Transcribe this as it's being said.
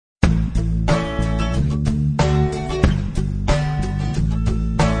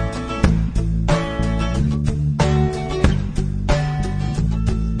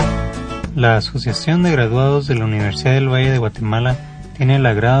La Asociación de Graduados de la Universidad del Valle de Guatemala tiene el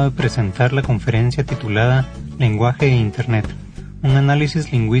agrado de presentar la conferencia titulada Lenguaje e Internet, un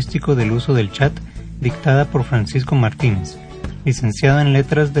análisis lingüístico del uso del chat, dictada por Francisco Martínez, licenciado en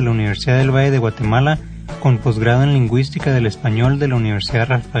Letras de la Universidad del Valle de Guatemala, con posgrado en Lingüística del Español de la Universidad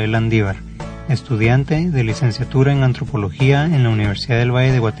Rafael Andívar, estudiante de licenciatura en Antropología en la Universidad del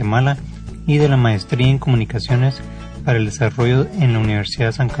Valle de Guatemala y de la Maestría en Comunicaciones para el Desarrollo en la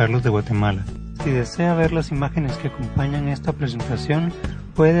Universidad San Carlos de Guatemala. Si desea ver las imágenes que acompañan esta presentación,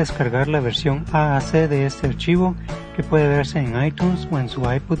 puede descargar la versión AAC de este archivo, que puede verse en iTunes o en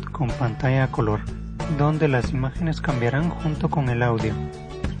su iPod con pantalla a color, donde las imágenes cambiarán junto con el audio.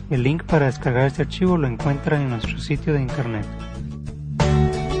 El link para descargar este archivo lo encuentra en nuestro sitio de internet.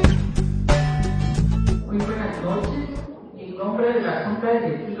 Muy buenas noches. En nombre de la Junta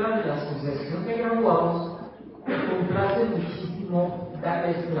Directiva de la Asociación de Graduados, me complace muchísimo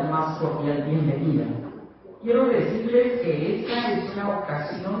darles la más cordial bienvenida. Quiero decirles que esta es una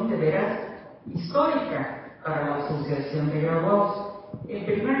ocasión de veras histórica para la Asociación de Graduados. En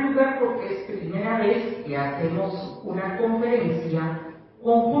primer lugar, porque es primera vez que hacemos una conferencia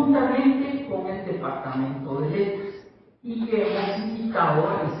conjuntamente con el Departamento de Letras y que hemos invitado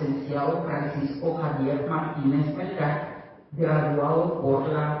al licenciado Francisco Javier Martínez Melgar, graduado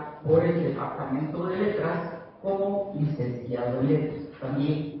por el Departamento de Letras como licenciado en Letras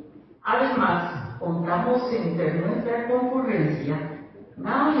también. Además, contamos entre nuestra concurrencia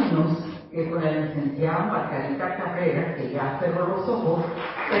nada menos que con la licenciada Margarita Carrera, que ya cerró los ojos,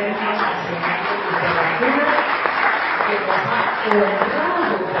 Premio Nacional de Literatura, que nos ha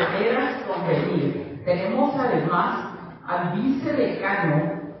honrado de veras con venir. Tenemos además al vicedecano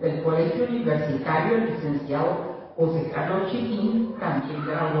del Colegio Universitario, el licenciado José Carlos Chiquín, también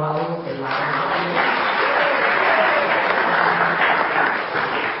graduado de la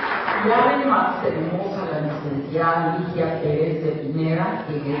y además tenemos a la licenciada Ligia Pérez de Pineda,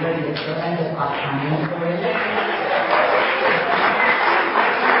 que es la directora del Departamento de Letras,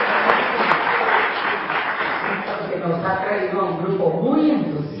 que nos ha traído a un grupo muy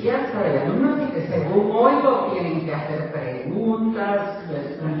entusiasta de alumnos y que según oigo tienen que hacer preguntas,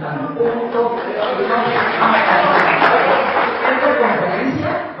 les preguntan punto, esta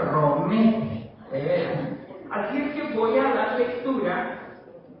conferencia promete, de veras. Así es que voy a dar lectura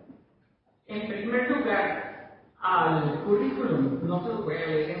en primer lugar al currículum. No se lo voy a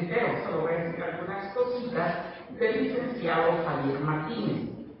leer entero, solo voy a decir algunas cositas del licenciado Javier Martínez.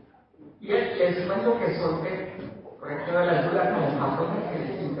 Y les cuento que son por ejemplo, de las dudas como patrones que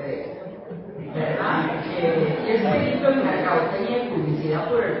les interesa, ¿verdad? Es perito en mercadotecnia y publicidad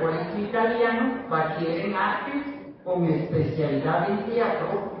por el Colegio Italiano, bachiller en artes con especialidad en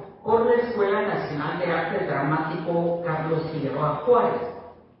teatro por la Escuela Nacional de Arte Dramático Carlos Figueroa Juárez.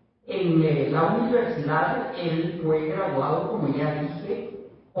 En la universidad él fue graduado, como ya dije,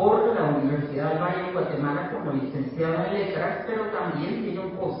 por la Universidad del Valle de Guatemala como licenciado en Letras, pero también tiene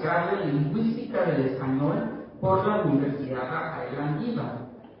un posgrado en Lingüística del Español por la Universidad Rafael Andívar.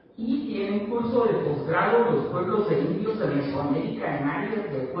 Y tiene un curso de posgrado en los pueblos de indios de Mesoamérica en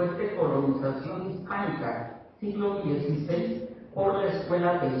áreas de fuerte colonización hispánica, siglo XVI, por la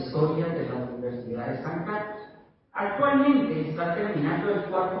Escuela de Historia de la Universidad de San Carlos. Actualmente está terminando el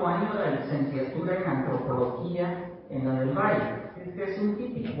cuarto año de la licenciatura en Antropología en la del Valle. Este es un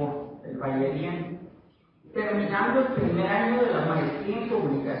típico del valleriano. Terminando el primer año de la maestría en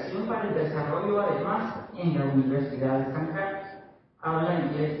Comunicación para el Desarrollo, además, en la Universidad de San Carlos. Habla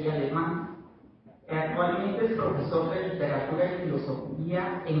inglés y alemán. Actualmente es profesor de Literatura y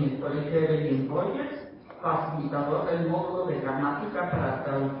Filosofía en el Colegio de Belén Rogers, facilitador del módulo de Gramática para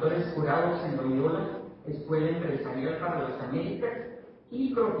traductores jurados en Loyola, Escuela Empresarial para las Américas,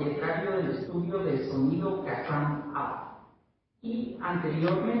 y propietario del estudio de sonido Kazan A. Y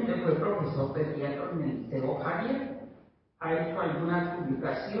anteriormente fue profesor de teatro en el Liceo Javier. Ha hecho algunas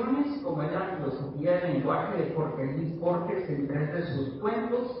publicaciones, como es la filosofía del lenguaje de Jorge Luis Borges en 3 de sus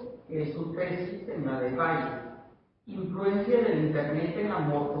cuentos, que es su tesis en la de Valle. Influencia del Internet en la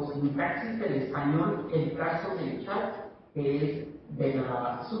morfosintaxis del español, el caso del chat, que es de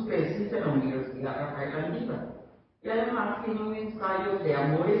su tesis de la Universidad Rafael Andívar. Y además tiene un ensayo de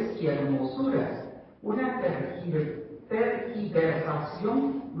Amores y Hermosuras, una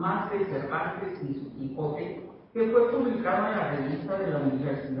tergiversación más de Cervantes y su Quijote, que fue publicado en la revista de la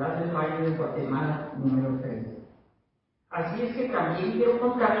Universidad del Valle de Guatemala, número 3. Así es que también quiero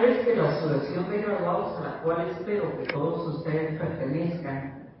contarles que la Asociación de Graduados, a la cual espero que todos ustedes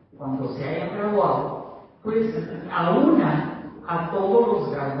pertenezcan cuando se hayan graduado, pues aúna a todos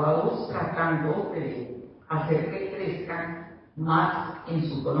los graduados tratando de hacer que crezcan más en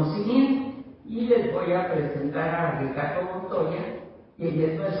su conocimiento. y les voy a presentar a Ricardo Montoya, quien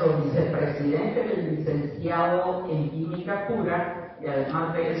es nuestro vicepresidente del licenciado en Química Pura, y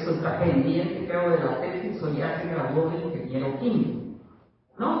además de eso está pendiente, creo, de la tesis, o ya se graduó de ingeniero químico.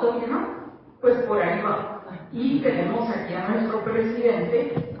 ¿No? ¿Todavía no? Pues por ahí va. Y tenemos aquí a nuestro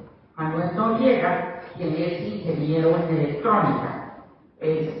presidente, Manuel Noriega, quien es ingeniero en electrónica.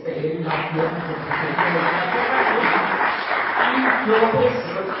 Él nació y yo pues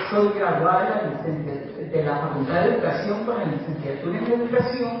soy graduada de la Facultad de Educación con la licenciatura en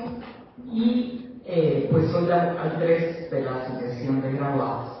Educación y pues soy Andrés de la Asociación de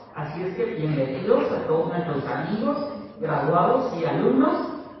Graduados. Así es que bienvenidos a todos nuestros amigos, graduados y alumnos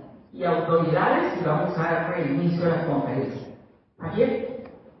y autoridades, y vamos a dar reinicio a la conferencia. Javier.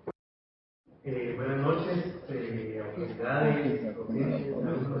 Buenas noches, autoridades, docentes,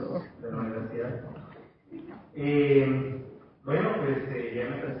 alumnos de la universidad. Bueno, pues ya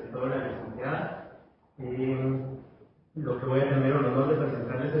me presentó la licenciada. Lo que voy a tener el honor de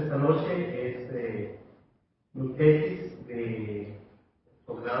presentarles esta noche es mi tesis de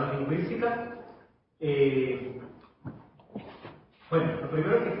posgrado en lingüística. Bueno, lo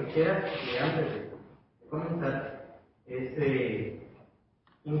primero que quisiera, antes de comenzar, es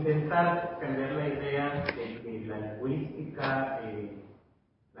intentar cambiar la idea de que la lingüística,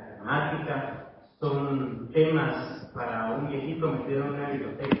 la gramática, son temas para un viejito metido en una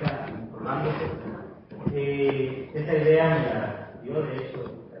biblioteca informándose. Esa idea me la dio, de hecho,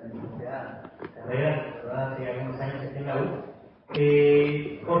 la licenciada Carrera, ¿verdad? Hace algunos años aquí en la U.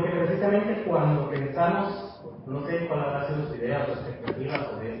 Porque precisamente cuando pensamos, no sé cuál habrá sido su idea o su expectativa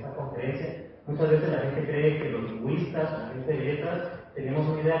sobre esta conferencia, muchas veces la gente cree que los lingüistas, la gente de letras, tenemos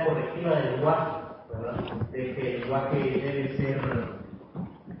una idea correctiva del lenguaje, ¿verdad? De que el lenguaje debe ser,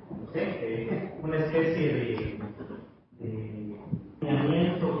 no sé, una especie de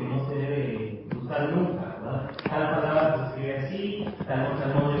lineamiento que no se debe usar nunca, ¿verdad? Tal palabra se escribe así, tal otra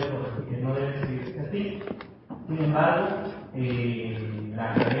no debe escribirse así. Sin embargo,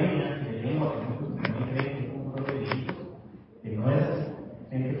 la academia de lengua, que muchos también creen que es un montón de viejitos, que no es así,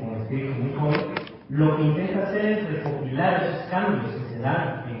 gente con espíritu muy joven, lo que intenta hacer es recopilar esos cambios que se dan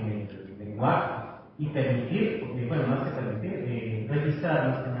en el lenguaje y permitir, bueno, más que permitir, registrar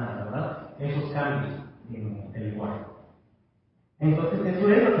más que nada, ¿verdad? Esos cambios en el lenguaje. Entonces, eso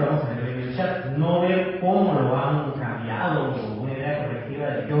es lo que vamos a ver en el chat, no ver cómo lo han cambiado, o una idea correctiva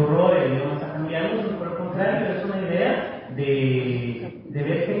de qué horror el idioma está cambiando, sino por el contrario, es una idea de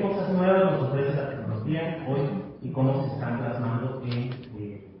ver qué cosas nuevas nos ofrece la tecnología hoy y cómo se están plasmando en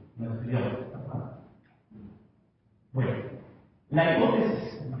nuestro idioma. Bueno, la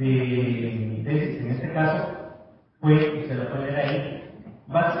hipótesis de mi tesis en este caso fue, usted la puede ver ahí,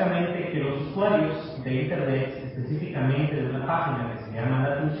 básicamente que los usuarios de Internet, específicamente de una página que se llama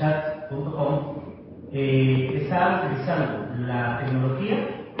latinchat.com, estaban utilizando la tecnología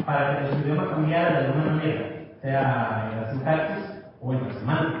para que nuestro idioma cambiara de alguna manera, sea en la sintaxis o en la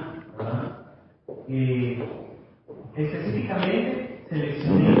semántica, ¿verdad? Específicamente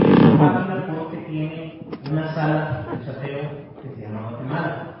seleccioné esta página porque tiene una sala de chateo que se llama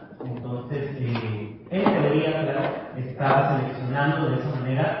Guatemala. Entonces, en teoría, claro, está seleccionando de esa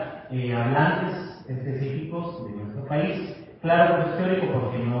manera hablantes específicos de nuestro país. Claro que es teórico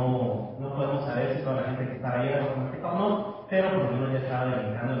porque no podemos saber si toda la gente que está ahí es matemática o no, pero por lo menos ya estaba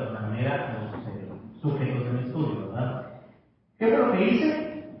dedicando de alguna manera los sujetos de mi estudio, ¿verdad? ¿Qué fue lo que hice?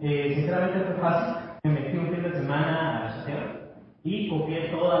 Sinceramente fue fácil. Me metí un fin de semana al chateo y copié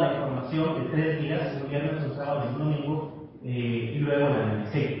toda la información de 3 días, un viernes, un sábado y un domingo, y luego la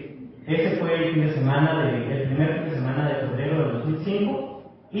analicé. Ese fue el primer fin de semana de febrero de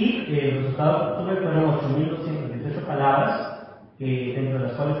 2005, y el resultado que obtuve fueron 8.218 palabras, dentro de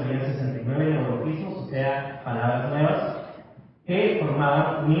las cuales habían 69 neologismos, o sea, palabras nuevas, que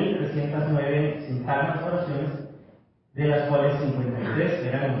formaban 1.309 sintagmas o oraciones, de las cuales 53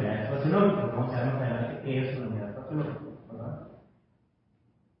 eran unidades fraseológicas. Vamos a ver más adelante qué es una unidad fraseológica, ¿verdad?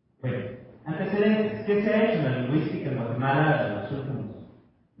 Bueno, antecedentes. ¿Qué se ha hecho en la lingüística en Guatemala en los últimos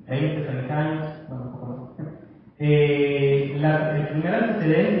 20, 30 años? Bueno, un poco más. El primer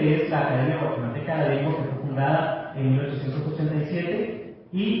antecedente es la Academia Guatemalteca de la Lengua, que fue fundada en 1887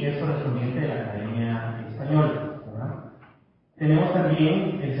 y es correspondiente de la Academia Española, ¿verdad? Tenemos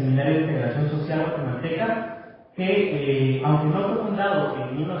también el Seminario de Integración Social Guatemalteca, que aunque no fue fundado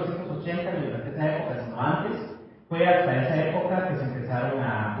en 1980 ni durante esa época, sino antes, fue hasta esa época que se empezaron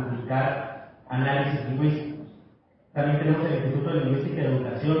a publicar análisis lingüísticos. También tenemos el Instituto de Lingüística y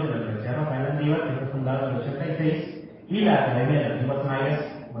Educación de la Universidad Rafael Landívar, que fue fundado en el 86, y la Academia de las Lenguas Mayas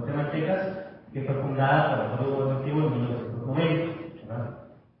Guatemaltecas, que fue fundada por el Código Normativo en 1990. ¿Verdad?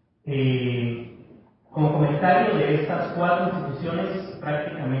 Como comentario de estas 4 instituciones,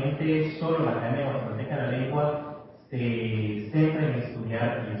 prácticamente solo la Academia Guatemalteca de la Lengua se centra en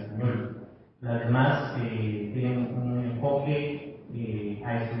estudiar el español. Las demás tienen un enfoque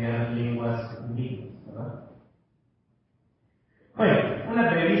a estudiar las lenguas indígenas, ¿verdad? Bueno,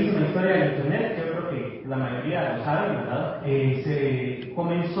 una brevísima historia del Internet, yo creo que la mayoría lo sabe, ¿verdad? Se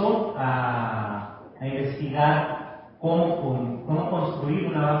comenzó a investigar cómo construir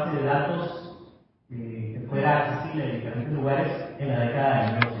una base de datos que fuera accesible en diferentes lugares en la década de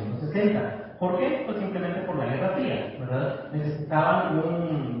 1960. ¿Por qué? Pues simplemente por la Guerra Fría, ¿verdad? Necesitaban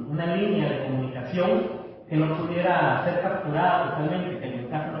una línea de comunicación que no pudiera ser capturada totalmente, que el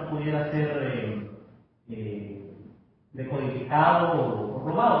mensaje no pudiera ser decodificado o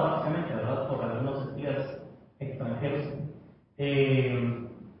robado, básicamente, ¿verdad? Por algunos espías extranjeros.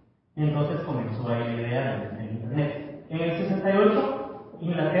 Entonces comenzó ahí la idea del Internet. En el 68,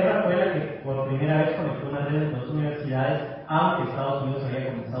 Inglaterra fue la que por primera vez conectó una red de 2 universidades, aunque Estados Unidos había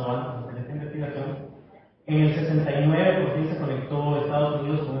comenzado antes de hacer esta investigación. En el 69 por fin se conectó Estados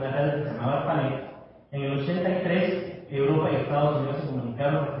Unidos con una red que se llamaba ARPANET. En el 83 Europa y Estados Unidos se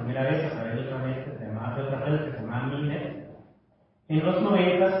comunicaron por primera vez a través de otra red que se llamaba Milnet. En los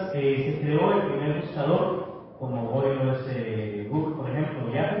 90 se creó el primer buscador, como hoy lo es Google, por ejemplo,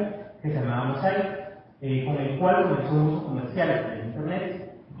 o Yahoo, que se llamaba Mosaic, con el cual comenzó un uso comercial de Internet.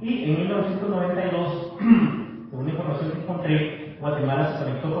 Y en 1992, según la información que encontré, Guatemala se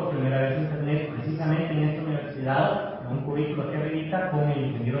conectó por primera vez a Internet, precisamente en esta universidad, en un currículo aquí arribita, con el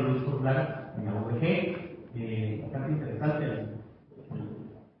ingeniero Luis Corblán en la UVG. Bastante interesante,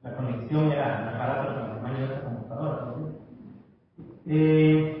 la conexión era el aparato con el tamaño de esta computadora, ¿no?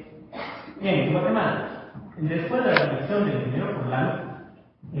 Bien, en Guatemala, después de la conexión del ingeniero Corblán,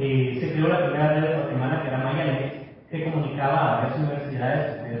 se creó la primera red de Guatemala, que era Mayanet, que comunicaba a varias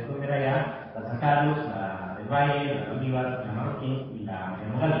universidades. Ustedes pueden ver allá la San Carlos, la del Valle, la de Bolívar, la Marroquín y la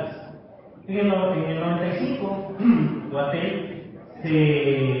Mariano Morales. En el 95, Guatel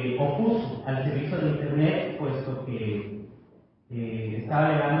se opuso al servicio de Internet, puesto que estaba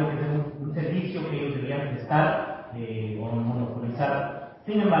alegando que era un servicio que ellos debían prestar o monopolizar.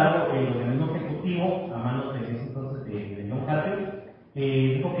 Sin embargo, el organismo ejecutivo, a manos de ese entonces de John Carter,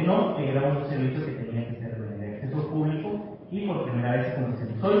 dijo que no, que era un servicio que tenía que ser de acceso público, y por primera vez se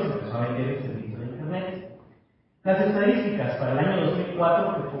comercializó y se empezó a vender el servicio de Internet. Las estadísticas para el año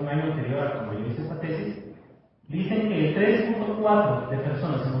 2004, que fue un año anterior a cuando yo hice esta tesis, dicen que el 3.4 de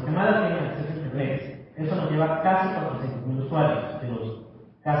personas en Guatemala tienen acceso a Internet. Eso nos lleva casi 400.000 usuarios de los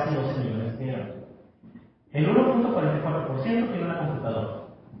casi 12 millones que eran. El 1.44% tiene una computadora.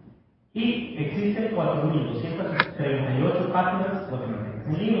 Y existen 4.238 páginas guatemaltecas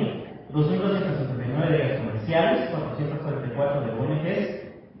en línea, 2.259 de ellas comerciales, 444 de ONGs,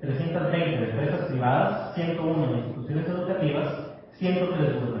 320 de empresas privadas, 101 de instituciones educativas,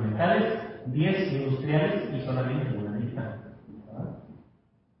 103 gubernamentales, 10 industriales y solamente una digital.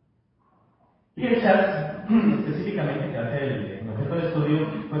 Y el chat, específicamente, que hace el objeto de estudio,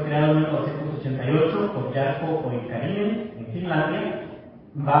 fue creado en 1988 por Jarkko Oikarinen en Finlandia,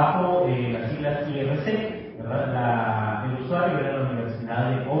 bajo las siglas IRC, ¿verdad? El usuario era la Universidad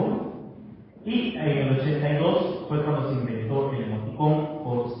de Oulu, y en el 82 fue cuando se inventó el emoticón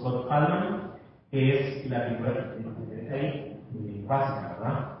por Scott Hallman, que es la figura que ves ahí, básica,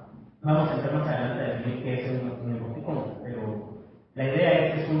 ¿verdad? Vamos a entrar más adelante a definir qué es un emoticón, pero la idea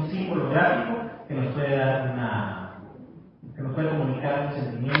es que es un símbolo gráfico que nos puede dar que nos puede comunicar un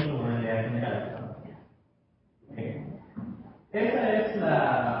sentimiento o una idea general, ¿verdad? Okay. Esta es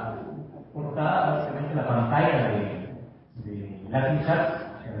la portada, básicamente la pantalla de Latin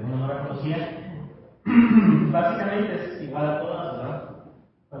Chat, que algunos no la conocían. Básicamente es igual a todas, ¿verdad?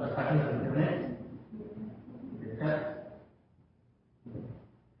 Todas las páginas de Internet. De chat.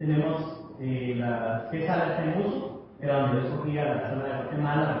 Tenemos qué sala está en uso, era donde yo escogía la zona de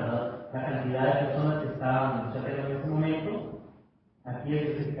Guatemala, ¿verdad? La cantidad de personas que estaban en el chat en ese momento. Aquí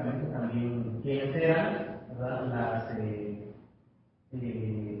específicamente también quiénes eran, ¿verdad? Las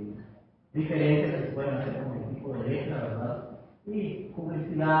diferencias que se pueden hacer con el tipo de letra, ¿verdad? Y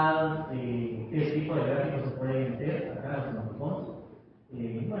publicidad, qué tipo de gráficos se pueden meter acá en los emoticons,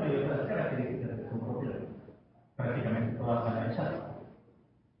 bueno, y otras características que son propias prácticamente todas las chat.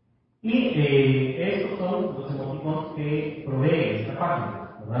 Y estos son los emoticons que provee esta página,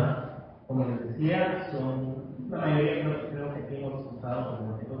 ¿verdad? Como les decía, son la mayoría, creo que aquí hemos usado los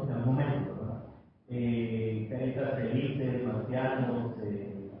emoticons en algún momento, ¿verdad? Caritas felices, marcianos,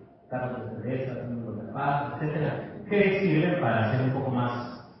 carros de cerveza, símbolos de paz, etcétera, que sirven para hacer un poco más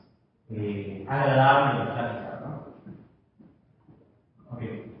agradable la práctica, ¿no?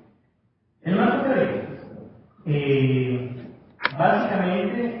 Okay. El marco teórico.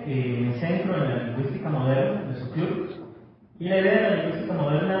 Básicamente me centro en la lingüística moderna de Saussure, y la idea de la lingüística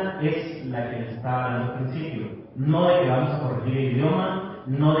moderna es la que les estaba hablando al principio. No de que vamos a corregir el idioma,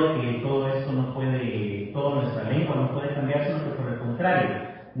 no de que todo esto no puede, toda nuestra lengua no puede cambiar, sino que por el contrario,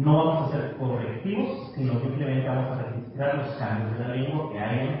 no vamos a ser correctivos, sino simplemente vamos a registrar los cambios de la lengua que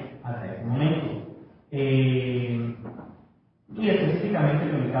hay hasta ese momento. Y específicamente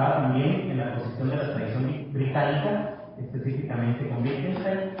me ubicaba también en la posición de la tradición británica, específicamente con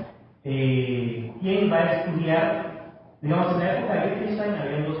Wittgenstein, quien va a estudiar, digamos, en la época de Wittgenstein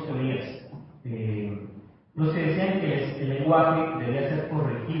había dos teorías. Los que decían que el lenguaje debía ser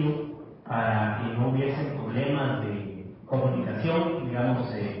corregido para que no hubiesen problemas de comunicación, digamos,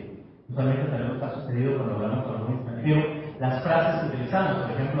 usualmente también nos ha sucedido cuando hablamos con algún extranjero, las frases que utilizamos,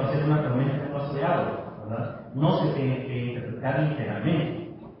 por ejemplo, hacer una tormenta en un vaso de agua, ¿verdad? No se tiene que interpretar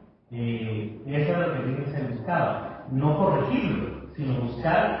literalmente. Y eso era lo que Wittgenstein buscaba, no corregirlo, sino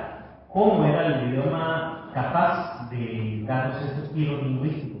buscar cómo era el idioma capaz de darnos esos giros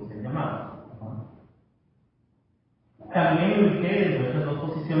lingüísticos que llamaban. También me ubiqué desde otras dos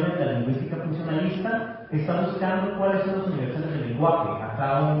posiciones de la lingüística funcionalista, que está buscando cuáles son los universales del lenguaje. Acá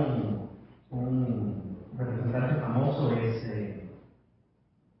un representante famoso es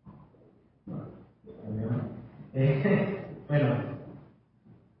bueno,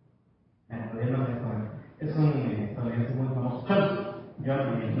 es un estadounidense muy famoso, Chomsky.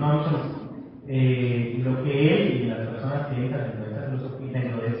 Lo que él y las personas que entran dentro de esta filosofía,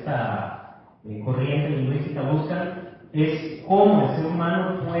 dentro de esta corriente lingüística buscan es cómo el ser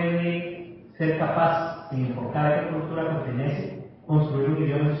humano puede ser capaz, sin importar a qué cultura pertenece, construir un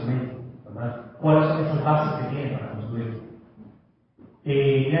idioma en su mente, ¿verdad? ¿Cuáles son esas bases que tiene para construirlo?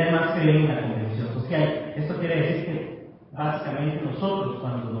 Y además creen en la convención social. Esto quiere decir que básicamente nosotros,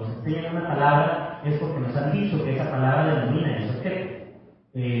 cuando nos enseñan una palabra, es porque nos han dicho que esa palabra denomina ese objeto.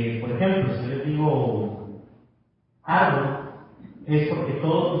 Por ejemplo, si yo les digo árbol, es porque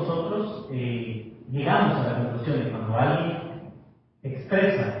todos nosotros llegamos a la conclusión de que cuando alguien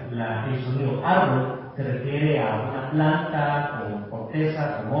expresa el sonido árbol, se refiere a una planta con corteza,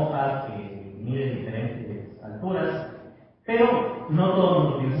 con hojas que miden diferentes alturas, pero no todo el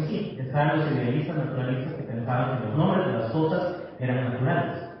mundo piensa así. Estaban los idealistas naturalistas que pensaban que los nombres de las cosas eran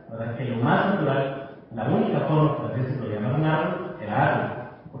naturales, ¿verdad? Que lo más natural, la única forma por así decirlo, llamar un árbol era árbol,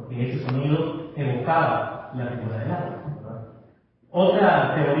 porque ese sonido evocaba la figura del árbol, ¿verdad?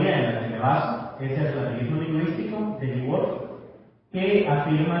 Otra teoría en la que me baso es el relativismo lingüístico de Lenguaje, que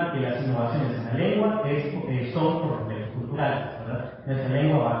afirma que las innovaciones en la lengua son por reflejos culturales, ¿verdad? Nuestra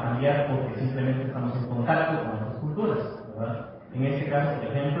lengua va a cambiar porque simplemente estamos en contacto con otras culturas, ¿verdad? En este caso, por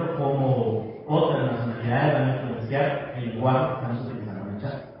ejemplo, como otras nacionalidades van a influenciar el lenguaje que estamos utilizando en el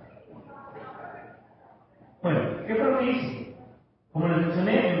chat. Bueno, ¿qué fue lo que hice? Como les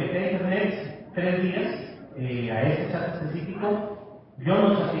mencioné, me metí a internet 3 días a este chat específico. Yo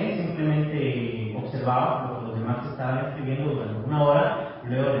no sabía, simplemente observaba lo que los demás estaban escribiendo durante 1 hora,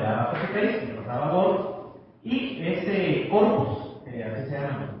 luego le daba copy-paste, le pasaba a Word, y ese corpus, así se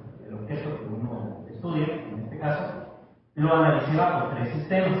llama el objeto que uno estudia, en este caso, lo analicé bajo 3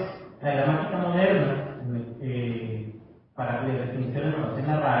 sistemas. La gramática moderna, para que definiciones no en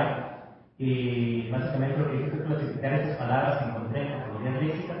la RAE, básicamente lo que hice fue clasificar esas palabras que encontré en categorías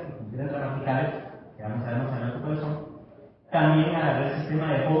léxicas y funciones gramaticales, que vamos a ver más adelante cuáles son. También agarré el sistema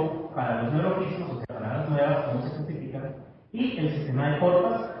de POP para los neologismos, o sea, palabras nuevas, cómo se clasifican, y el sistema de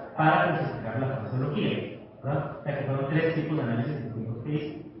corpas para clasificar la fraseología, ¿verdad? O sea, que fueron 3 tipos de análisis distintos que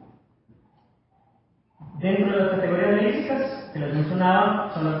hice. Dentro de las categorías léxicas que les mencionaba,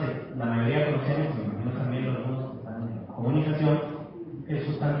 son las que la mayoría conocemos, me imagino también algunos que están en comunicación: el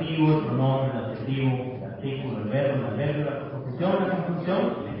sustantivo, el pronombre, el adjetivo, el artículo, el verbo, la preposición, la conjunción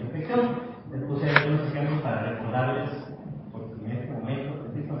y la imperfección. Les puse algunos ejemplos para recordarles, porque en este momento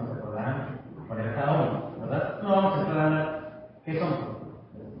preciso nos recordarán cuál era cada uno, ¿verdad? No vamos a entrar a hablar qué son,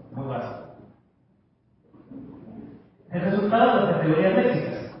 muy básico. El resultado de las categorías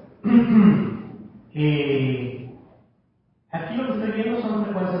léxicas. Aquí lo que estoy viendo son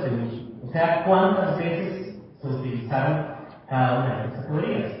frecuencias de uso, o sea, cuántas veces se utilizaron cada una de estas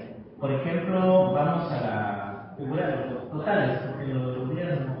categorías. Por ejemplo, vamos a la figura de los totales, porque lo de los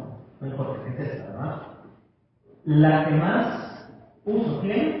días no importa qué es esta, ¿verdad? La que más uso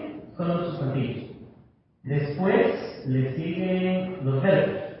tiene son los sustantivos. Después le siguen los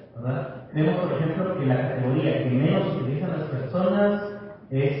verbos, ¿verdad? Vemos, por ejemplo, que la categoría que menos utilizan las personas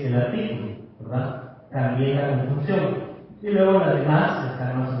es el artículo, ¿verdad? También la conjunción. Y luego las demás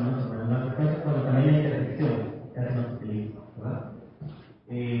están más o menos sobre la frecuencia, pero también la intersección casi no se utiliza, ¿verdad?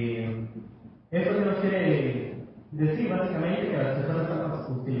 Eso que nos quiere decir básicamente que las personas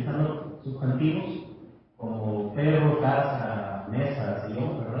están utilizando sustantivos como perro, casa, mesa,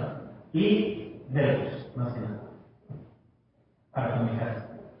 sillón, ¿verdad? Y verbos, más que nada, para comunicarse.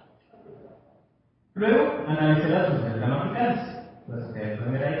 Luego, analicé las funciones gramaticales. Las que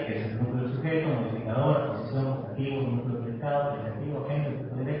aprender ahí, que es el núcleo del sujeto, modificador, posición, objetivo, núcleo predicado, predicativo, agente,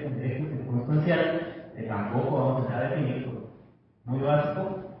 sujeto directo, indirecto, circunstancial, que tampoco vamos a entrar a definir, muy básico.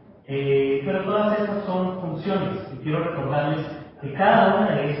 Pero todas estas son funciones y quiero recordarles que cada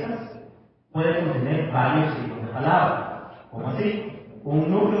una de estas puede contener varios tipos de palabras. ¿Cómo así? Un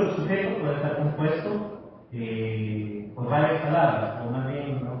núcleo del sujeto puede estar compuesto por varias palabras, o más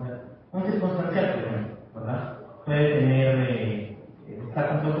bien un circunstancial, por ejemplo, ¿verdad? Puede tener, está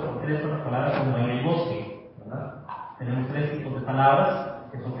compuesto por 3 o 4 palabras como en el bosque, ¿verdad? Tenemos 3 tipos de palabras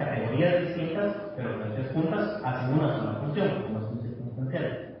que son categorías distintas, pero las 3 juntas hacen una sola función, como es un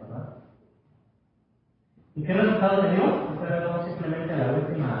circunstancial. ¿Y qué resultado me dio? Vamos simplemente a la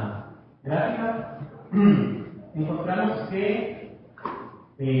última gráfica. Encontramos que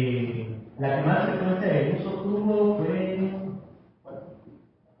la que más frecuencia de uso tuvo fue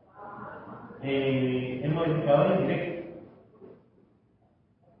el modificador indirecto.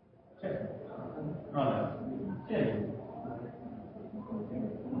 ¿Sí? No, no. ¿Sí?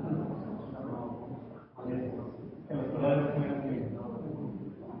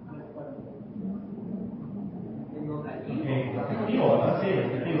 Objetivo, ¿verdad? Sí,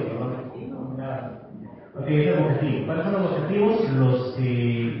 objetivo, perdón. Ok, ese es el objetivo. ¿Cuáles son los objetivos? Los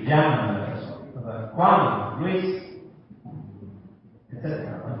que llaman a la persona, ¿verdad? Juan, Luis, etc.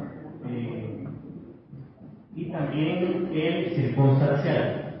 Y también el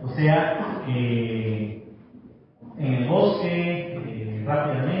circunstancial, o sea, en el bosque,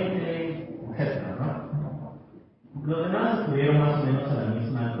 rápidamente, etc. ¿no? Los demás estuvieron más o menos a la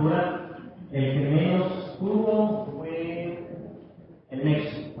misma altura. El que menos tuvo fue el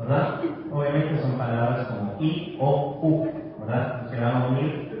nexo, ¿verdad? Obviamente son palabras como y, o, u, ¿verdad? Se van a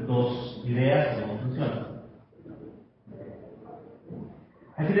unir 2 ideas o 2 funciones.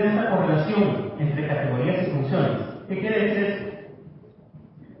 Aquí tenemos una correlación entre categorías y funciones. ¿Qué quiere decir esto?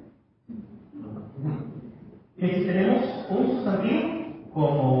 Que si tenemos un sustantivo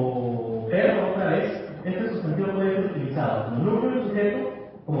como perro otra vez, este sustantivo puede ser utilizado como núcleo del sujeto,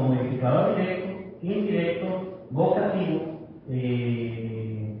 como modificador directo, indirecto, vocativo,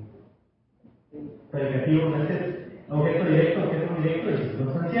 predicativo, objeto directo, objeto indirecto y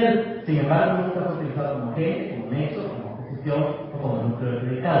circunstancial. Sin embargo, nunca fue utilizado como agente, como nexo, como posición o como núcleo del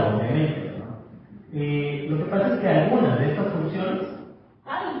predicado, obviamente, ¿no? Lo que pasa es que algunas de estas funciones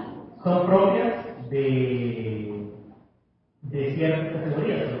son propias de ciertas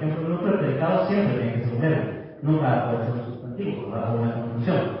categorías. Por ejemplo, el núcleo del predicado siempre tiene que ser un verbo, nunca puede ser un sustantivo, ¿verdad? O una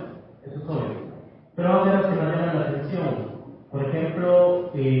conjunción. Eso es obvio. Pero vamos a ver las que nos llaman la atención. Por ejemplo,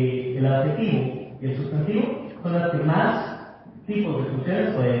 el adjetivo y el sustantivo son las que más tipos de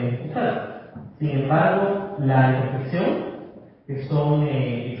funciones pueden ejecutar. Sin embargo, la imperfección, que son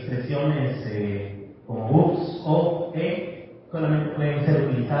expresiones como ups o solamente pueden ser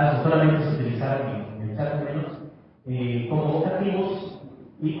utilizadas o solamente se utilizaron en el caso menos como vocativos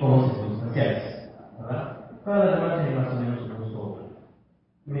y como circunstanciales, ¿verdad? Todas las demás tienen más o menos un uso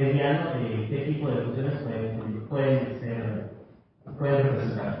mediano de qué tipo de funciones pueden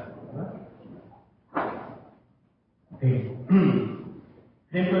representar, ¿verdad?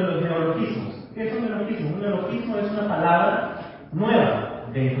 Dentro de los neologismos, ¿qué es un neologismo? Un neologismo es una palabra nueva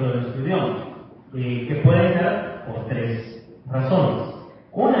dentro de nuestro idioma que puede dar por 3 razones.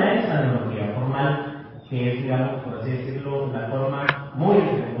 Una es la neología formal, que es, digamos, por así decirlo, la forma muy,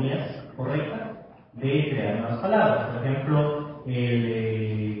 entre comillas, correcta de crear nuevas palabras. Por ejemplo,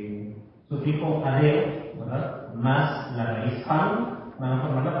 el sufijo adeo, ¿verdad? Más la raíz pan van a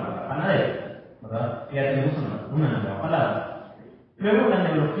formar la palabra panadero, ¿verdad? Y ya tenemos una nueva palabra. Luego la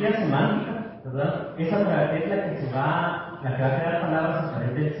neología semántica, ¿verdad? Esa es la que va a crear palabras a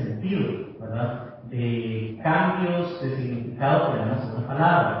través del sentido, ¿verdad? De cambios de significado que le damos a una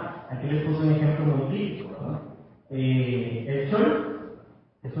palabra. Aquí les puse un ejemplo muy típico, ¿verdad? El Chol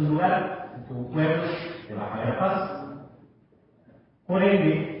es un lugar, es un pueblo de Baja Verapaz. Por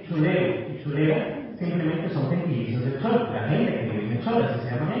ende, chulero y chulera simplemente son gentilicios del Chol, la gente que vive en el Chol, así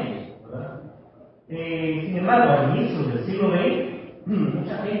se llaman ellos, ¿verdad? Sin embargo, al inicio del siglo XX,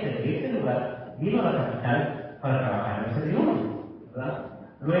 mucha gente de este lugar vino a la capital para trabajar en ese idioma, ¿verdad?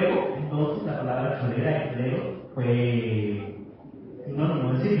 Luego, entonces, la palabra cholera y cholero fue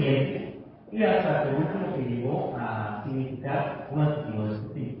sinónimo de sirviente y hasta que último que llegó a significar un adjetivo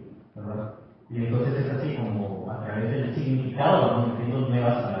despectivo, ¿verdad? Y entonces es así como a través del significado vamos metiendo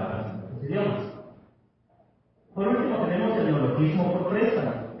nuevas palabras en los idiomas. Por último, tenemos el neologismo por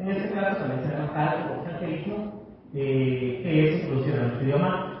préstamo. En este caso también se llama cálculo o extranjerismo, que es introducir en nuestro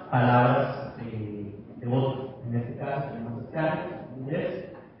idioma palabras de otro. En este caso tenemos scan en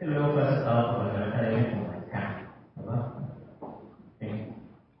inglés, que luego fue aceptado por la Real Academia como scan, ¿verdad?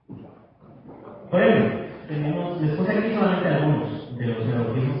 Por ejemplo, les puse aquí solamente algunos de los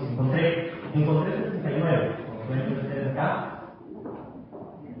neologismos que encontré. Encontré 69, como pueden ver ustedes acá.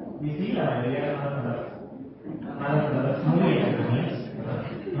 Y sí, la mayoría de malas palabras muy entretenidas, ¿verdad?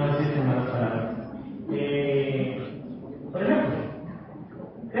 No existen malas palabras. Por ejemplo,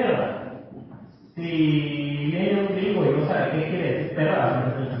 perra. Si viene un gringo y no sabe qué quiere decir perra, va a hacer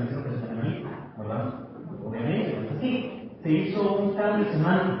el pensamiento personal, ¿verdad? Obviamente, no es así. Se hizo un cambio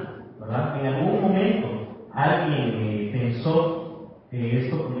semántico, ¿verdad? En algún momento alguien pensó que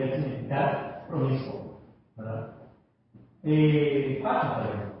esto podría significar promiscuo, ¿verdad? Paso, por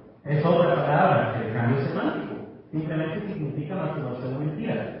ejemplo. Es otra palabra que el cambio semántico. Simplemente significa masturbación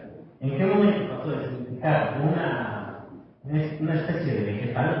mentira. ¿En qué momento pasó de significar una especie de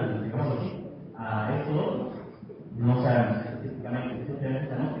vegetal, digamos así, a esto otro? No sabemos específicamente, simplemente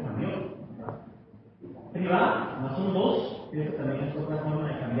sabemos que cambió. Privada, más un 2, esto también es otra forma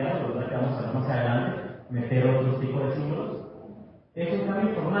de cambiarlo, ¿verdad? Que vamos a ver más adelante, meter otros tipos de símbolos. Es un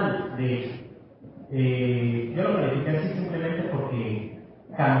cambio formal, de hecho. Yo lo califiqué así simplemente porque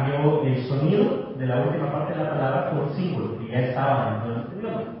cambió el sonido de la última parte de la palabra por símbolo, que ya estaba dentro de nuestro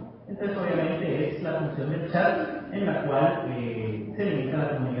idioma. Entonces, obviamente, es la función del chat en la cual se limita la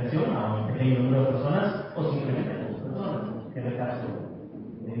comunicación a un pequeño número de personas o simplemente a 2 personas, que es el caso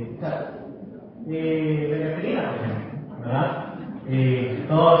del chat. Vegaterina, por ejemplo, ¿verdad?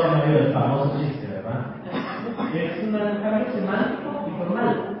 Todos han oído el famoso chiste, ¿verdad? Es un cambio semántico y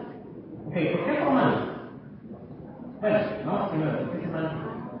formal. Ok, ¿por qué formal? Bueno, no, primero, ¿por qué semántico?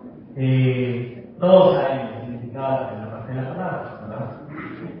 Todos saben el significado de la parte de la palabra, ¿verdad?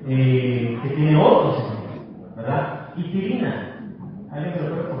 Que tiene otro significado, ¿verdad? Y tirina. ¿Alguien se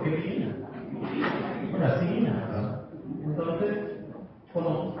recuerda por qué tirina? Bueno, tirina, ¿verdad? Entonces,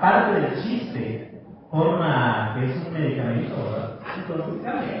 como parte del chiste, forma que es un medicamento, ¿verdad? Entonces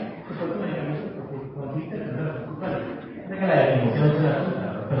cambia. Es un medicamento porque consiste en tener resultados. Sé que la definición es una cosa,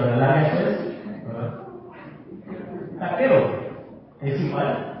 ¿verdad? Pero a la larga eso es, ¿verdad? Taquero es igual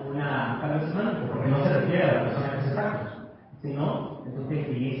una cambio semántico, porque no se refiere a la persona que hace tacos, sino es un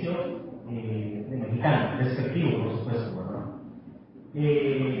gentilicio de mexicano, despectivo, por supuesto, ¿verdad?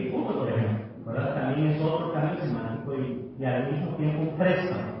 Puto, por ejemplo, ¿verdad? También es otro cambio semántico y al mismo tiempo un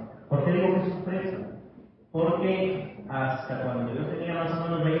préstamo. ¿Por qué digo que es un préstamo? Porque hasta cuando yo tenía más o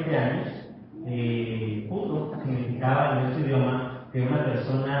menos 20 años, puto significaba en nuestro idioma que una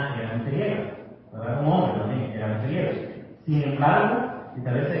persona era mujeriega, ¿verdad? Un hombre también era mujeriego. Sin embargo, y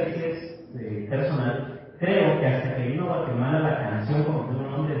tal vez aquí es personal, creo que hasta que vino a Guatemala la canción como que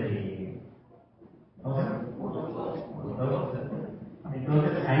un nombre de... ¿cómo se llama?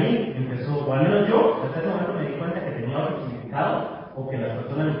 Entonces ahí empezó, o al menos yo, hasta ese momento me di cuenta que tenía otro significado, o que las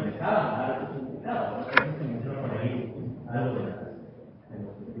personas le empezaban a dar otro significado. Por eso se menciona por ahí algo de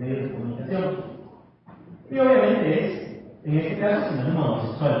los medios de comunicación. Y obviamente es, en este caso, sinónimo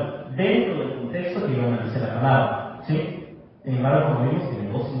homosexual, dentro del contexto que yo analicé la palabra, ¿sí? Sin embargo, como vimos,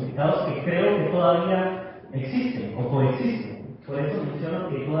 tiene 2 significados que creo que todavía existen o coexisten. Por eso menciono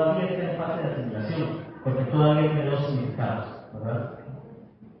que todavía está en fase de asimilación, porque todavía tiene 2 significados, ¿verdad?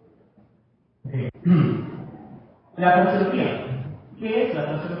 Okay. La fraseología. ¿Qué es la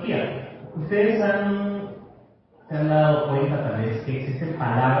fraseología? Ustedes se han dado cuenta tal vez que existen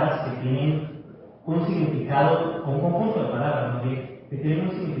palabras que tienen un significado, o un conjunto de palabras, ¿no? que tienen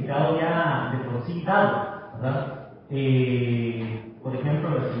un significado ya de por sí dado, ¿verdad? Por ejemplo,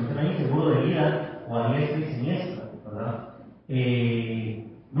 lo que menciona ahí, seguro de vida o a diestra y siniestra, ¿verdad?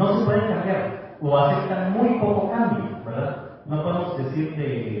 No se pueden cambiar o aceptan muy poco cambio, ¿verdad? No podemos decir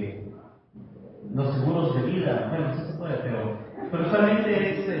de los seguros de vida, bueno, sí se puede, pero usualmente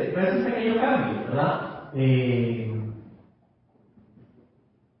es un pequeño cambio, ¿verdad?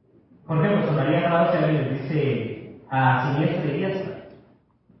 Por ejemplo, sonaría raro si alguien les dice a siniestra y diestra.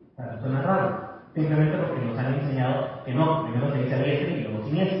 O sea, suena raro. Simplemente porque nos han enseñado que no, primero se dice a diestra y luego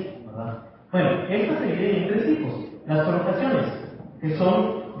siniestra, ¿verdad? Bueno, esto se divide en 3 tipos. Las connotaciones, que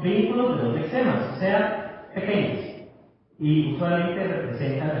son vínculos de 2 lexemas, o sea, pequeños, y usualmente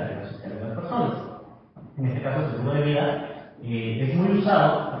representan la vida social de las personas. En este caso, el seguro de vida es muy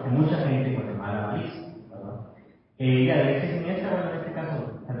usado porque mucha gente en Guatemala va a ir, ¿verdad? La dirección siniestra, bueno, en este caso,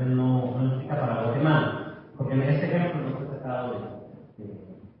 tal vez no implica para Guatemala, porque en este ejemplo no fue tratado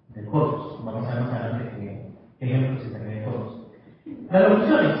de coros. Vamos a ver más adelante qué ejemplos se traen de coros. Las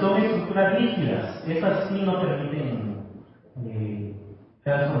locuciones son estructuras líquidas, esas sí no permiten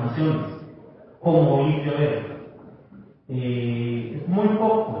transformaciones, como oír llover. Es muy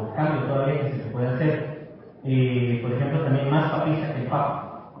poco el cambio todavía que se puede hacer. Por ejemplo, también más papista que el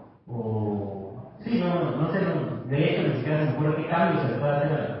papa. O, sí, no sé, de hecho ni siquiera se me ocurre qué cambio se le puede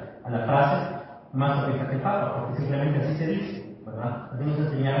hacer a la frase más papista que el papa, porque simplemente así se dice, ¿verdad? Así nos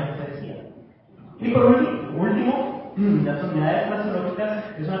enseñaron que se decía. Y por último, las unidades fraseológicas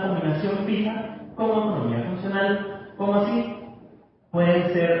es una combinación fija con autonomía funcional. ¿Cómo así?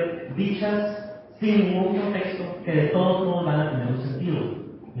 Pueden ser dichas sin ningún contexto, que de todos modos van a tener un sentido,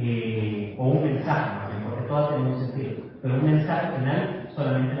 o un mensaje, porque todas tienen un sentido, pero un mensaje final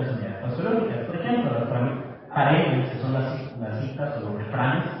solamente las unidades fraseológicas. Por ejemplo, las paredes, que son las citas o los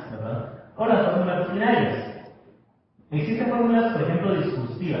refranes, ¿verdad? O las fórmulas binarias. Existen fórmulas, por ejemplo,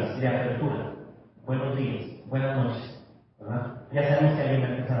 discursivas de apertura. Buenos días, buenas noches, ¿verdad? Ya sabemos que alguien va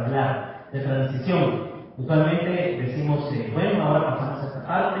a empezar a hablar. De transición, usualmente decimos, bueno, ahora pasamos a esta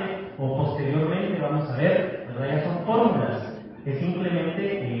parte, o posteriormente vamos a ver, ¿verdad? Ya son fórmulas que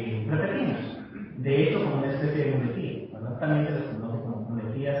simplemente repetimos. De hecho, como una especie de muletía, ¿verdad? También se les conoce como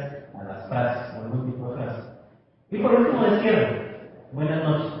muletías a las frases, o algún tipo de frases. Y por último, de cierre, buenas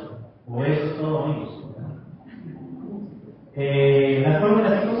noches, o eso es todo, amigos. Las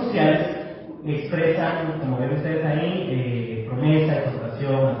fórmulas psicosociales expresan, como ven ustedes ahí, promesa,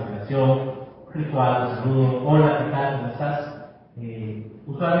 exhortación, aspiración, ritual, saludo, hola, ¿qué tal? ¿Cómo estás?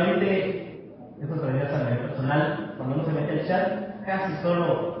 Usualmente, esto se vería a nivel personal, cuando uno se mete al chat, casi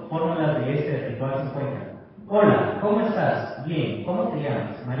solo fórmulas de este ritual se encuentran. Hola, ¿cómo estás? Bien, ¿cómo te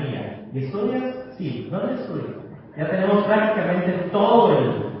llamas? María. ¿Y estudias? Sí, ¿dónde estudias? Ya tenemos prácticamente todo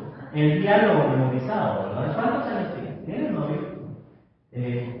el diálogo memorizado, ¿verdad? ¿Cuántos años tienes? ¿Tienes novio?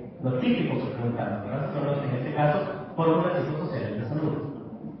 Los típicos que preguntamos, ¿verdad? Son los, en este caso, fórmulas psicosociales de salud.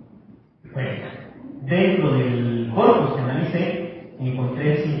 Bueno, dentro del corpus que analicé,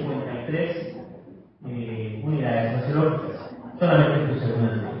 encontré 53 unidades fraseológicas. Solamente puse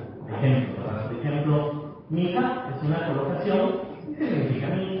unas de ejemplo, ¿verdad? Por ejemplo, mija es una colocación que significa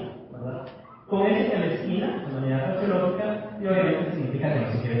mi hija, ¿verdad? Con ese en la esquina, es una unidad fraseológica, y obviamente significa que no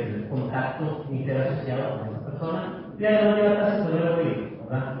se quiere tener contacto interasociado con esa persona, y además de la se puede oír,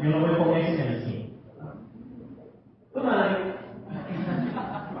 ¿verdad? Yo no voy con ese en el esquina. Tu madre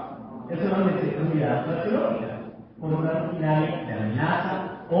es una unidad fraseológica, con una rutinaria de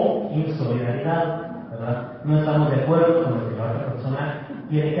amenaza o insolidaridad, ¿verdad? No estamos de acuerdo con lo que la otra persona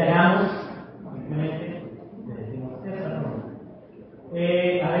quiere que hagamos, simplemente le decimos esa forma.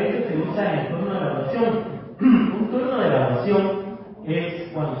 A veces se usa el turno de evaluación. Un turno de evaluación es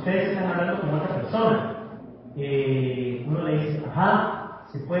cuando ustedes están hablando con otra persona. Uno le dice, ajá,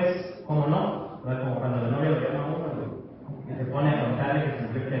 si pues, ¿cómo no? Como cuando la novia lo llama a uno, que se pone a contarle que se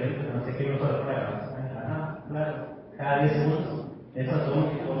envió clarito, que no sé qué, uno solo pone ajá, claro, cada 10 segundos. Esas son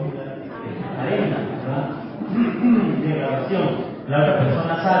arenas, ¿verdad? De evaluación. La otra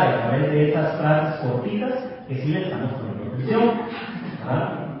persona sabe a través de esas frases cortitas que sí le estamos poniendo atención, ¿verdad?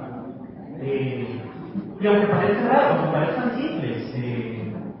 Y aunque parece raro, aunque parezcan simples,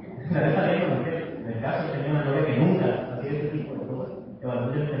 la vez también en el caso tenía una novia que nunca hacía ese tipo de cosas,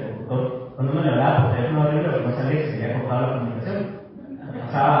 evaluó el interlocutor, cuando uno le hablaba por teléfono horrible, lo que no sabía que se había cortado la comunicación.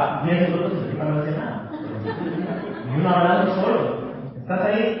 Pasaba 10 minutos y el tipo no hacía nada. Y uno hablando solo. ¿Estás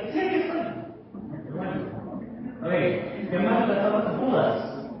ahí? Sí, aquí estoy. Bueno. Ok, ¿qué más tratamos de Judas?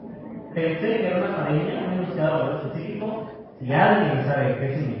 Pensé que era una pareja, un enunciado específico. Si alguien sabe qué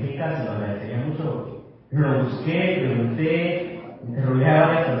significa, se lo agradecería mucho. Lo busqué, pregunté, interrogué a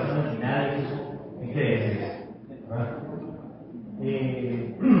varias personas finales. ¿Qué quiere decir eso?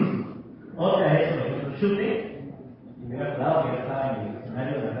 Otra es, por ejemplo, chute. Y me he acordado que ya estaba en el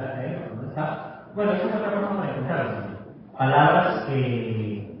diccionario de la Real Academia, ¿dónde está? Bueno, esa es otra forma para encontrarlas. Palabras que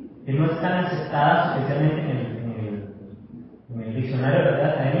no están aceptadas, especialmente en el diccionario de la Real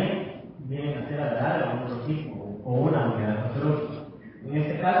Academia, vienen a ser verdad o un prototipo o una unidad fraseológica. En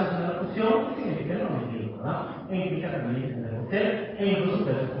este caso es una locución que significa el prometido, ¿verdad? E implica también el usted e incluso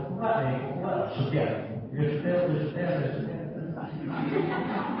puede ser conjugado, chutear. Yo chuteo.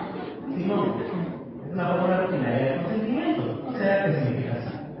 Simón, es una fórmula rutinaria de consentimiento, o sea, que significa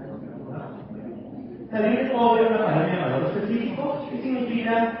así. También es obvio una palabra de valor específico que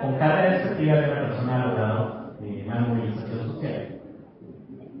significa con carga de expectativa de una persona al lado de una movilización social.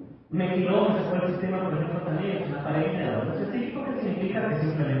 Mentiroso, se fue el sistema, por ejemplo, también es una pareja de valor específico que significa que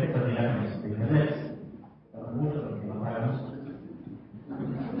simplemente perdí la conexión de internet. Mucho porque no pagamos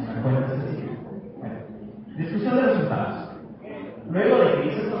una cuenta específica. Bueno, discusión de resultados. Luego de que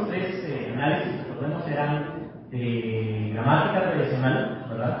hice estos tres análisis, recordemos eran de gramática tradicional,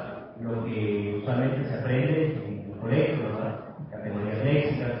 ¿verdad? Lo que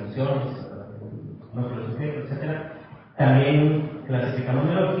conjugaciones, núcleos, sujetos, etc. También clasificamos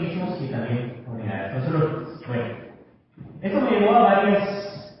neologismos y también unidades. Entonces, bueno, esto me llevó a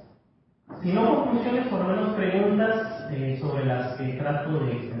varias, si no conclusiones, por lo menos preguntas sobre las que trato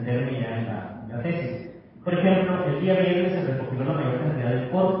de extenderme ya en la tesis. Por ejemplo, el día viernes se recopiló la mayor cantidad de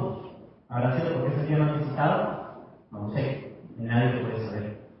corpus. ¿Habrá sido porque ese día no han visitado? No lo sé, nadie lo puede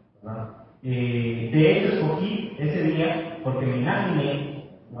saber, ¿verdad? De hecho, escogí ese día porque me imaginé,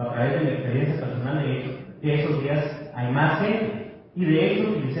 o a través de mi experiencia personal, de hecho, que esos días hay más gente. Y de hecho,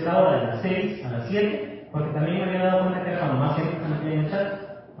 utilicé la hora de las 6 a las 7, porque también me había dado cuenta que era cuando más gente se metía en el chat,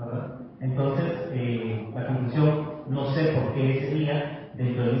 ¿verdad? Entonces, la conclusión, no sé por qué ese día,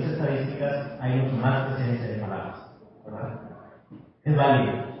 dentro de mis estadísticas, hay mucho más presencia de palabras, ¿verdad? Es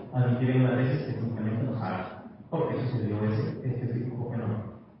válido admitir en una tesis que simplemente no sabe por qué sucedió ese específico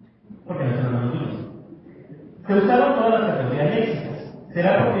fenómeno. Porque no son los mismos. Se usaron todas las categorías léxicas.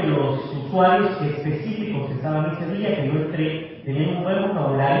 ¿Será porque los usuarios específicos que estaban ese día, que yo entré, tenían un buen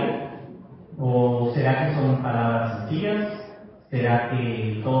vocabulario? ¿O será que son palabras sencillas? ¿Será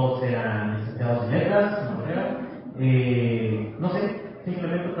que todos eran licenciados en letras? No sé,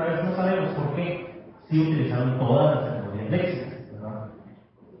 simplemente otra vez no sabemos por qué sí utilizaron todas las categorías léxicas, ¿verdad?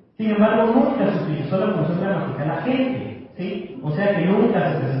 Sin embargo, nunca se utilizó la función gramatical agente, ¿sí? O sea que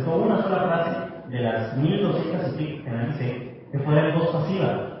nunca se presentó una sola frase de las 1200 y pico que analicé que fuera en voz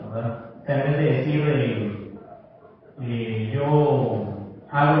pasiva, ¿verdad? O sea, en vez de decir yo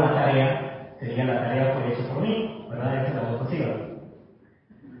hago la tarea, sería la tarea fue hecha por mí, ¿verdad? Esa es la voz pasiva.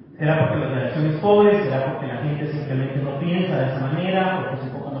 ¿Será porque la redacción es pobre? ¿Será porque la gente simplemente no piensa de esa manera? ¿Porque es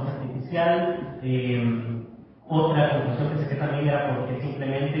un poco más artificial? Otra conclusión que saqué también era porque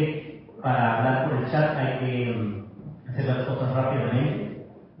simplemente para hablar por el chat hay que hacer las cosas rápidamente,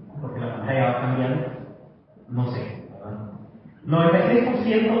 porque la pantalla va cambiando. No sé, ¿verdad?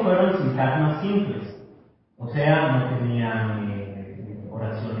 96% fueron sintagmas simples, o sea, no tenían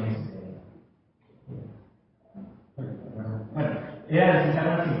oraciones. Bueno, eran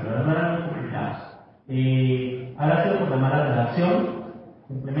sintagmas simples, no eran muy complicados. Habrá sido por la mala redacción,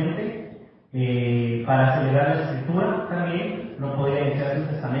 simplemente. Para acelerar la escritura también, no podía iniciar un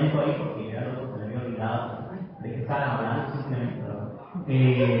testamento ahí porque era lo que se le había olvidado de que estaban hablando, simplemente.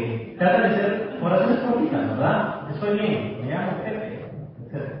 Trata de ser oraciones cortitas, ¿verdad? Estoy bien, me llamo Pepe,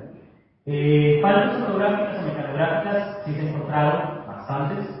 etc. Faltas ortográficas o mecanográficas sí se encontraron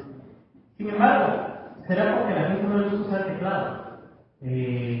bastantes. Sin embargo, será porque a la gente no le gusta usar el teclado,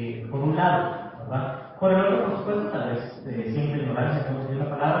 por un lado, ¿verdad? Por el otro, por supuesto, tal vez siempre ignorancia como se dio la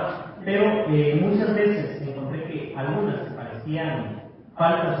palabra, pero muchas veces encontré que algunas que parecían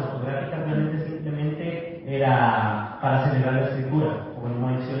faltas ortográficas realmente simplemente era para acelerar la escritura. Como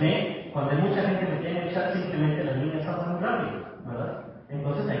mencioné, cuando hay mucha gente metida en el chat, simplemente las líneas pasan muy rápido, ¿verdad?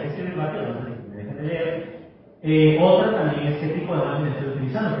 Entonces hay que escribir rápido antes de que me dejen de leer. Otra también es qué tipo de máquina estoy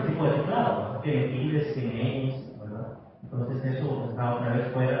utilizando, qué tipo de teclado, ¿verdad? Que tiles, que names, ¿verdad? Entonces eso está otra vez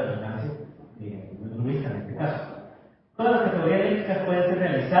fuera del alcance lingüista en este caso. Todas las categorías léxicas pueden ser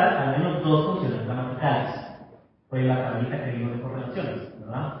realizar al menos dos funciones gramaticales. Fue la tablita que vimos de correlaciones,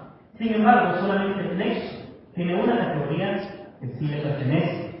 ¿verdad? Sin embargo, solamente el nexo tiene una categoría que sí le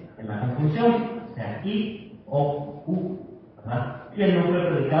pertenece en la conjunción, o sea, i, o, u, ¿verdad? Y el núcleo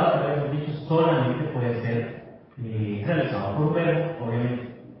predicado, que habíamos dicho, solamente puede ser realizado por un verbo, obviamente,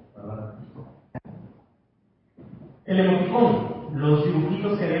 ¿verdad? El emoticón, los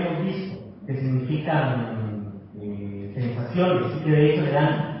dibujitos que habíamos visto, que significan sensaciones y que de hecho le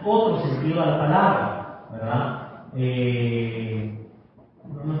dan otro sentido a la palabra, ¿verdad?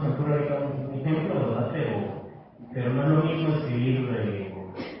 No me ocurre ahorita un ejemplo, ¿verdad? Pero no es lo mismo escribir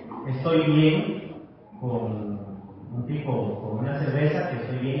estoy bien con un tipo, con una cerveza, que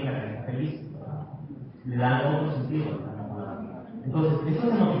estoy bien en la carita feliz, ¿verdad? Le dan otro sentido a la palabra. Entonces,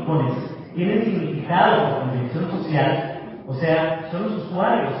 estos emoticones tienen significado por convención social. O sea, son los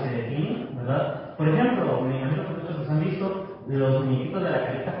usuarios que definen, ¿verdad? Por ejemplo, me imagino que muchos han visto los muñequitos de la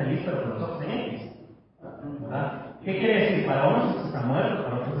carita feliz, pero con los ojos en X, ¿verdad? ¿Qué quiere decir? Para unos esto está muerto,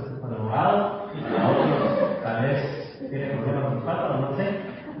 para otros esto está drogado, para otros tal vez tiene problemas con los patas, no sé.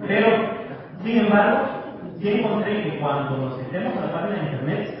 Pero, sin embargo, sí encontré que cuando nos metemos a la página de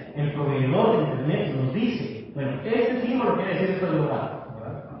internet, el proveedor de internet nos dice, bueno, este símbolo quiere decir estoy drogado,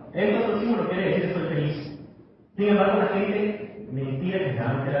 ¿verdad? Este otro símbolo quiere decir estoy feliz. Sin embargo, la gente, mentira que se va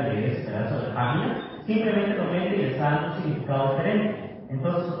a meter a leer ese pedazo de la página, simplemente lo mete y les da un significado diferente.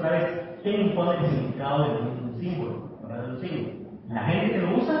 Entonces, otra vez, ¿quién impone el significado de un símbolo? ¿Verdad? De un símbolo? ¿La gente que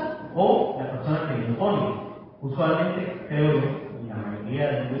lo usa o la persona que lo impone? Usualmente, creo yo, y la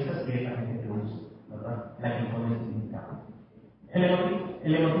mayoría de lingüistas, que es la gente que lo usa, ¿verdad? La que impone el significado.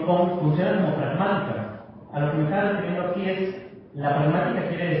 El emoticón funciona como pragmática. A lo que me está refiriendo aquí es, la pragmática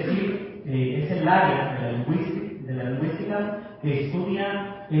quiere decir, es el área de la lingüística que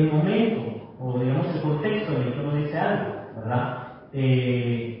estudia el momento, o digamos el contexto en el que uno dice algo, ¿verdad?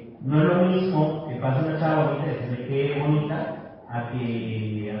 No es lo mismo que pase una chava bonita y decirle qué bonita, a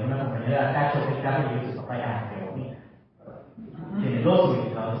que a una compañera cacho que carro y le dice papá, qué bonita. Tiene dos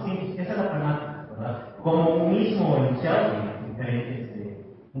significados distintos. Esa es la pragmática, ¿verdad? Como un mismo enunciado tiene diferentes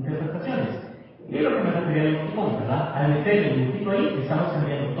interpretaciones. Y es lo que me refería al emoticón, ¿verdad? Al meter el emoticón ahí, estamos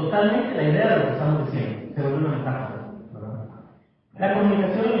cambiando totalmente la idea de lo que estamos diciendo. Se vuelve una metáfora, ¿verdad? La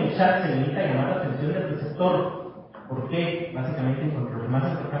comunicación en el chat se limita a llamar la atención del receptor. ¿Por qué? Básicamente porque los más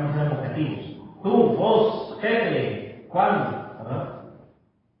intercambios eran vocativos. Tú, vos, jefe, ¿cuándo? ¿Verdad?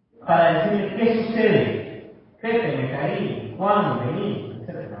 Para decirle qué sucede. Jefe, me caí, ¿cuándo? Vení,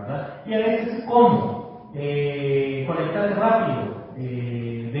 etcétera, ¿verdad? Y a veces cómo. Conectarte rápido.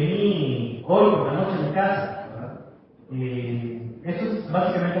 Vení hoy por la noche en mi casa, ¿verdad? Eso es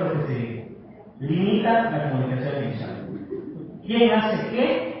básicamente lo que se limita la comunicación inicial. ¿Quién hace qué?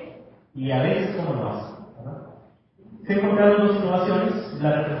 Y a veces cómo lo hace, ¿verdad? Se encontraron dos innovaciones,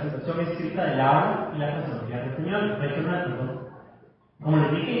 la representación escrita del habla y la fraseología regional, perdón. Como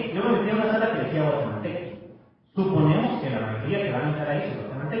les dije, yo me metí en una sala que decía guatemaltecos. Suponemos que la mayoría que van a estar ahí son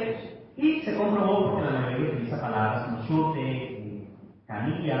guatemaltecos. Y se comprobó porque la mayoría utiliza palabras como chute,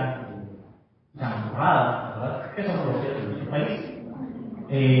 canilla, champurrada, ¿verdad? Que son propias de nuestro país.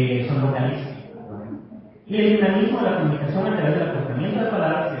 Son localistas. Y el dinamismo de la comunicación a través del acortamiento de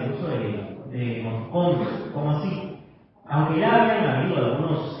palabras y el uso de emoticones, como así. Aunque ya habían habido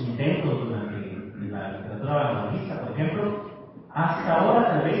algunos intentos durante la literatura vanguardista, por ejemplo, hasta ahora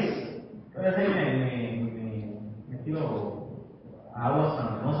tal vez, todavía me tiro a aguas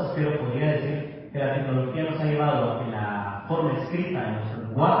pantanosas, pero podría decir que la tecnología nos ha llevado a que la forma escrita de nuestro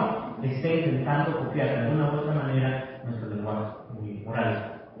lenguaje esté intentando copiar de alguna u otra manera nuestro lenguaje oral,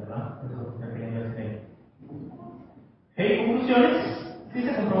 ¿verdad? Eso es lo que está queriendo decir. Conclusiones, sí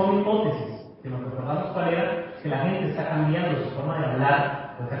se comprobó una hipótesis, que nos recordamos cuál era, que la gente está cambiando su forma de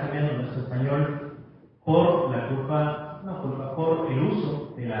hablar, o está cambiando nuestro español por por el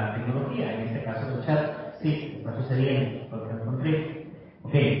uso de la tecnología, en este caso el chat. Sí, está sucediendo, lo que encontré.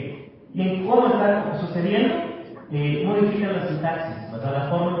 Ok, y en cómo está sucediendo, modifican la sintaxis, ¿verdad? La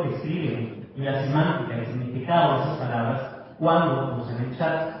forma en que escriben, y la semántica, el significado de esas palabras cuando usan el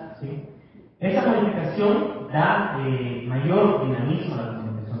chat, ¿sí? Esa modificación da mayor dinamismo a la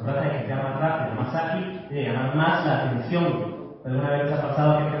comunicación, trata de que sea más rápido, más ágil, de llamar más la atención. Alguna vez ha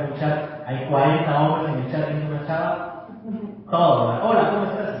pasado que en el chat hay 40 hombres en el chat y una chava, todo, ¿verdad? Hola, ¿cómo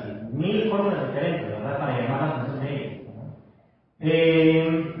estás? Y 1000 formas diferentes, ¿verdad? Para llamar la atención de ellos.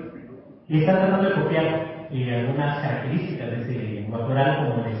 Y están tratando de copiar algunas características de ese lenguaje oral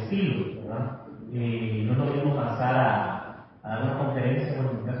como el estilo, ¿verdad? No es lo mismo pasar a dar una conferencia,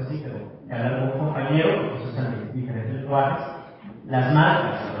 bueno, en mi caso sí, pero hablar con un compañero, porque eso usan diferentes lenguajes, las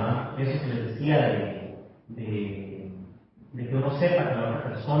marcas, ¿verdad? Eso que les decía de que uno sepa que la otra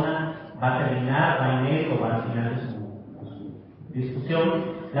persona va a terminar, va en él o va al final de su discusión,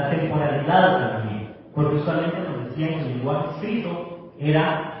 la temporalidad también, porque usualmente nos decían que el lenguaje escrito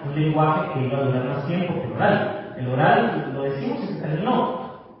era un lenguaje que iba a durar más tiempo que el oral. El oral lo decimos y se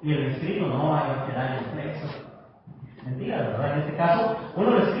terminó, y el escrito no va a quedar impreso. Mentira, ¿verdad? En este caso, uno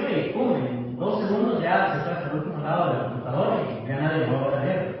lo escribe y ¡pum! En 2 segundos ya se está hasta el último lado de la computadora y ya nadie lo va a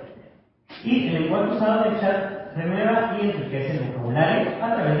leer. Y el lenguaje usado en el chat renueva y enriquece el vocabulario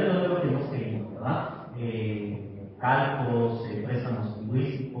a través de los que hemos tenido, ¿verdad? Cálculos, préstamos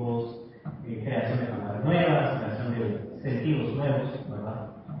lingüísticos, creación de palabras nuevas, creación de sentidos nuevos, ¿verdad?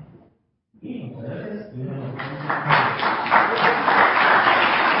 Y muchas gracias.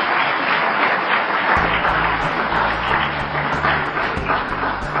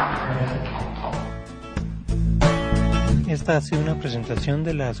 Esta ha sido una presentación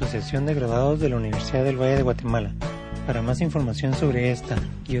de la Asociación de Graduados de la Universidad del Valle de Guatemala. Para más información sobre esta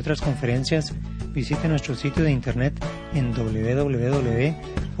y otras conferencias, visite nuestro sitio de internet en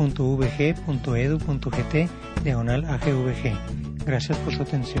www.vg.edu.gt/agvg. Gracias por su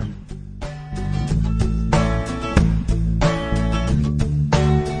atención.